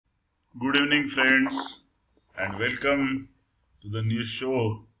Good evening, friends, and welcome to the new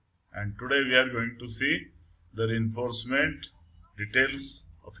show. And today we are going to see the reinforcement details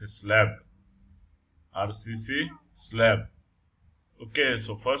of a slab, RCC slab. Okay,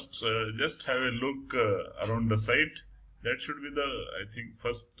 so first just have a look around the site. That should be I think,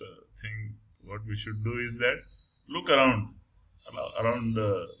 first thing what we should do is that look around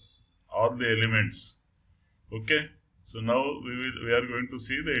all the elements. Okay. So now we are going to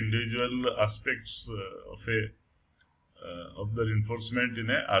see the individual aspects of the reinforcement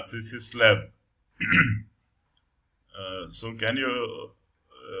in a RCC slab. So can you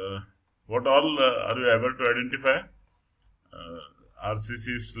what all are you able to identify?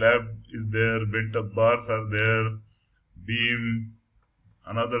 RCC slab is there, bent up bars are there, beam,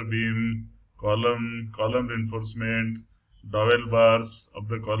 another beam, column reinforcement, dowel bars of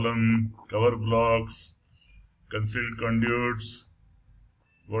the column, cover blocks, concealed conduits,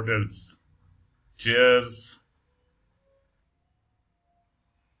 what else? Chairs,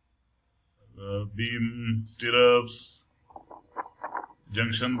 beam, stirrups,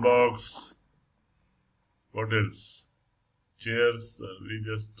 junction box, what else? Chairs, we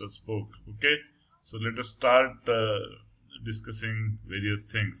just spoke. Okay, so let us start discussing various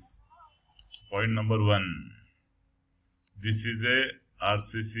things. Point number 1. This is a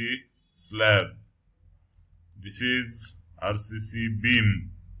RCC slab. This is RCC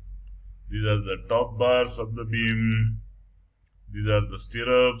beam. These are the top bars of the beam. These are the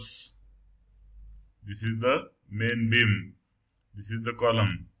stirrups. This is the main beam. This is the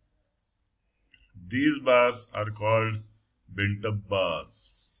column. These bars are called bent up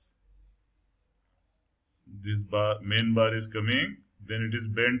bars. This main bar is coming, then it is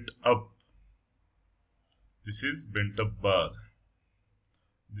bent up. This is bent up bar.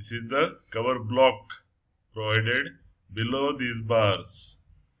 This is the cover block provided below these bars.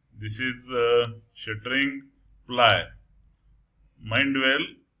 This is shuttering ply. Mind well,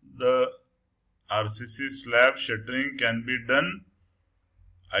 the RCC slab shuttering can be done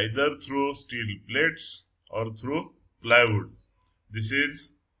either through steel plates or through plywood. This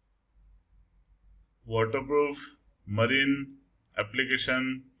is waterproof marine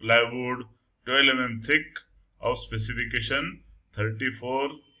application plywood, 12 mm thick, of specification 34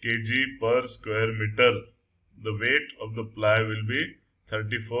 kg per square meter. The weight of the ply will be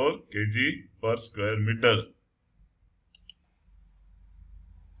 34 kg per square meter.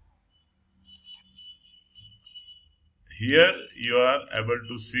 Here you are able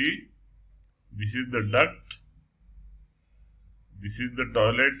to see this is the duct, this is the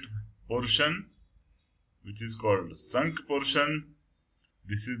toilet portion which is called sunk portion.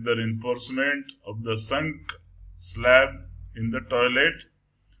 This is the reinforcement of the sunk slab in the toilet.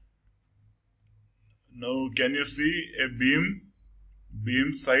 Now can you see a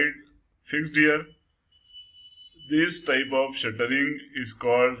beam side fixed here? This type of shuttering is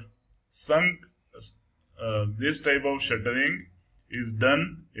called sunk. This type of shuttering is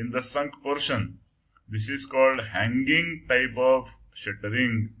done in the sunk portion. This is called hanging type of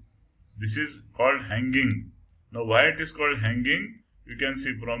shuttering. This is called hanging. Now why it is called hanging? You can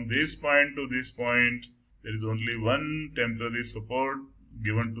see from this point to this point there is only one temporary support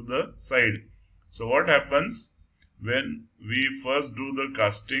given to the side. So what happens when we first do the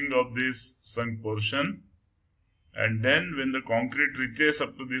casting of this sunk portion, and then when the concrete reaches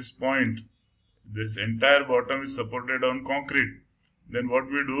up to this point, this entire bottom is supported on concrete. Then what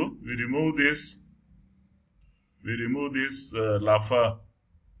we do, we remove this laffa,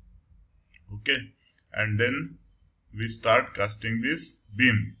 okay, and then we start casting this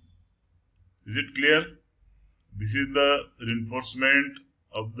beam. Is it clear? This is the reinforcement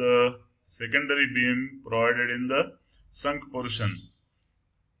of the secondary beam provided in the sunk portion.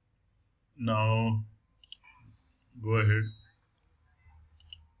 Now go ahead.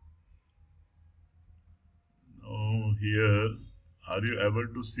 Now here, are you able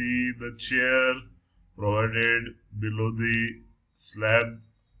to see the chair provided below the slab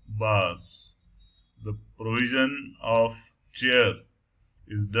bars? The provision of chair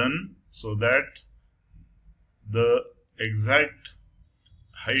is done so that the exact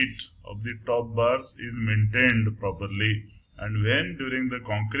height of the top bars is maintained properly, and when during the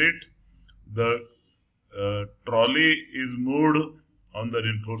concrete the trolley is moved on the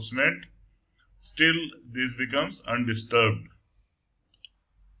reinforcement, still this becomes undisturbed.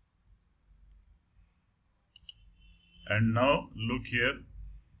 And now look here,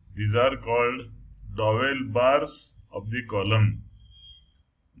 these are called dowel bars of the column.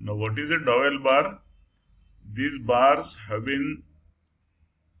 Now what is a dowel bar? These bars have been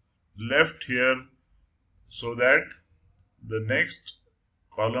left here so that the next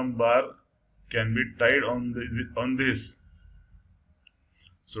column bar can be tied on this.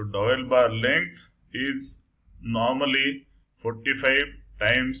 So dowel bar length is normally 45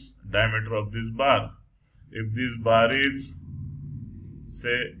 times diameter of this bar. If this bar is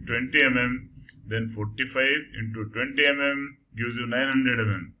say 20 mm, then 45 into 20 mm gives you 900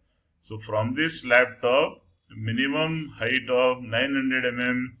 mm. So from this slab top, minimum height of 900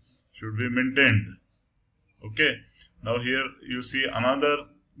 mm should be maintained. Okay. Now here you see another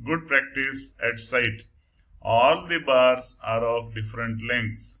good practice at site. All the bars are of different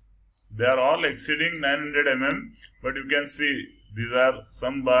lengths. They are all exceeding 900 mm, but you can see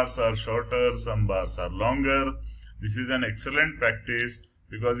some bars are shorter, some bars are longer. This is an excellent practice,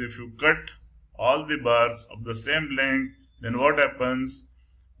 because if you cut all the bars of the same length, then what happens?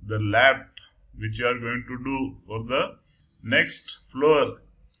 The lap which you are going to do for the next floor,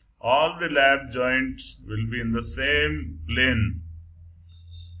 all the lap joints will be in the same plane,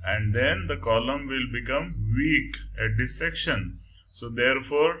 and then the column will become weak at this section. So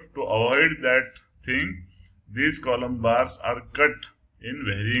therefore, to avoid that thing, these column bars are cut in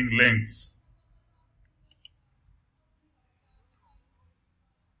varying lengths.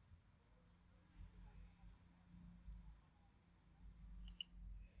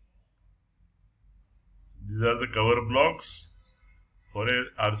 These are the cover blocks. For a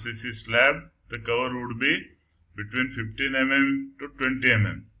RCC slab, the cover would be between 15 mm to 20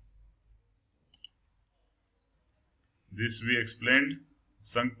 mm. This we explained.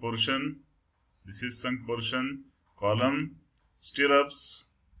 Sunk portion. This is sunk portion. Column. Stirrups.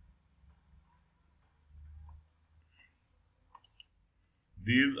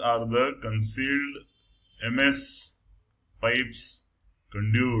 These are the concealed MS pipes,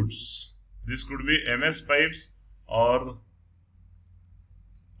 conduits. This could be MS pipes or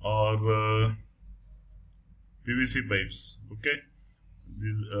PVC pipes. Okay.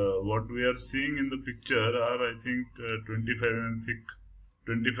 This what we are seeing in the picture are, I think, 25 mm thick,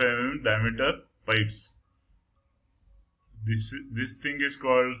 25 mm diameter pipes. This thing is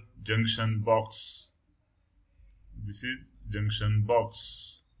called junction box. This is junction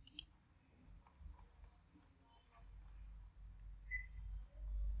box.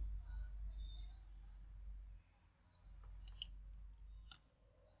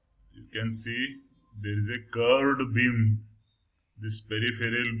 You can see there is a curved beam. This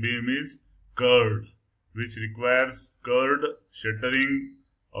peripheral beam is curved, which requires curved shuttering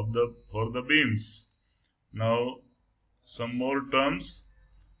for the beams. Now, some more terms.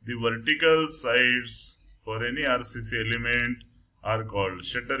 The vertical sides for any RCC element are called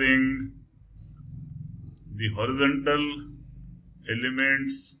shuttering. The horizontal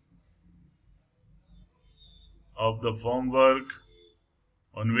elements of the formwork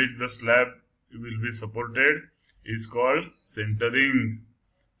on which the slab will be supported is called centering.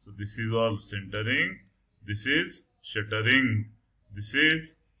 So this is all centering, this is shuttering, this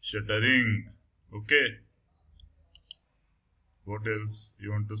is shuttering. Okay. What else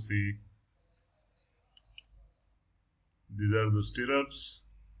you want to see? These are the stirrups.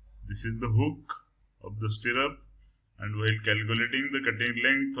 This is the hook of the stirrup, and while calculating the cutting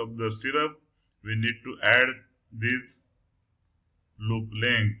length of the stirrup, we need to add this loop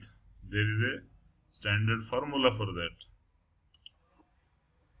length. There is a standard formula for that.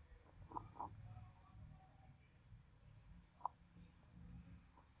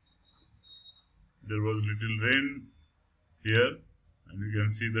 There was little rain here, and you can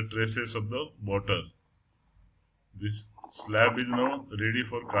see the traces of the water. This slab is now ready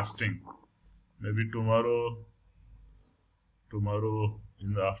for casting. Maybe tomorrow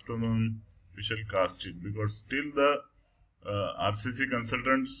in the afternoon we shall cast it, because still the RCC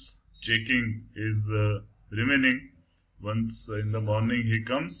consultant's checking is remaining. Once in the morning he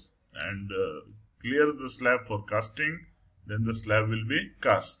comes and clears the slab for casting, then the slab will be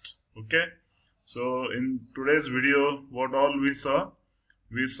cast. Okay. So in today's video, what all we saw?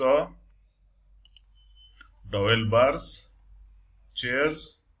 We saw dowel bars,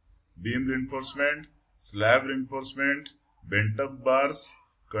 chairs, beam reinforcement, slab reinforcement, bent up bars,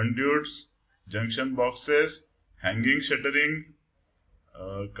 conduits, junction boxes, hanging shuttering,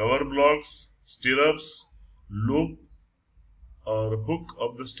 cover blocks, stirrups, loop or hook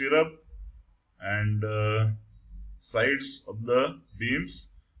of the stirrup, and sides of the beams,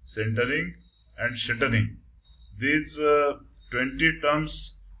 centering and shuttering. These 20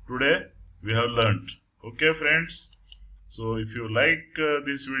 terms today we have learnt. Okay friends, so if you like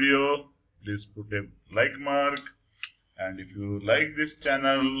this video, please put a like mark, and if you like this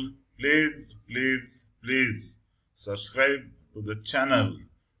channel, please subscribe to the channel.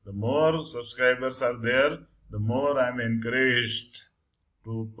 The more subscribers are there, the more I am encouraged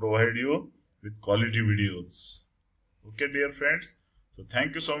to provide you with quality videos. Okay, dear friends. So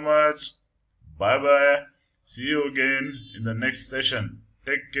thank you so much. Bye bye. See you again in the next session.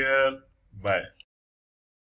 Take care. Bye.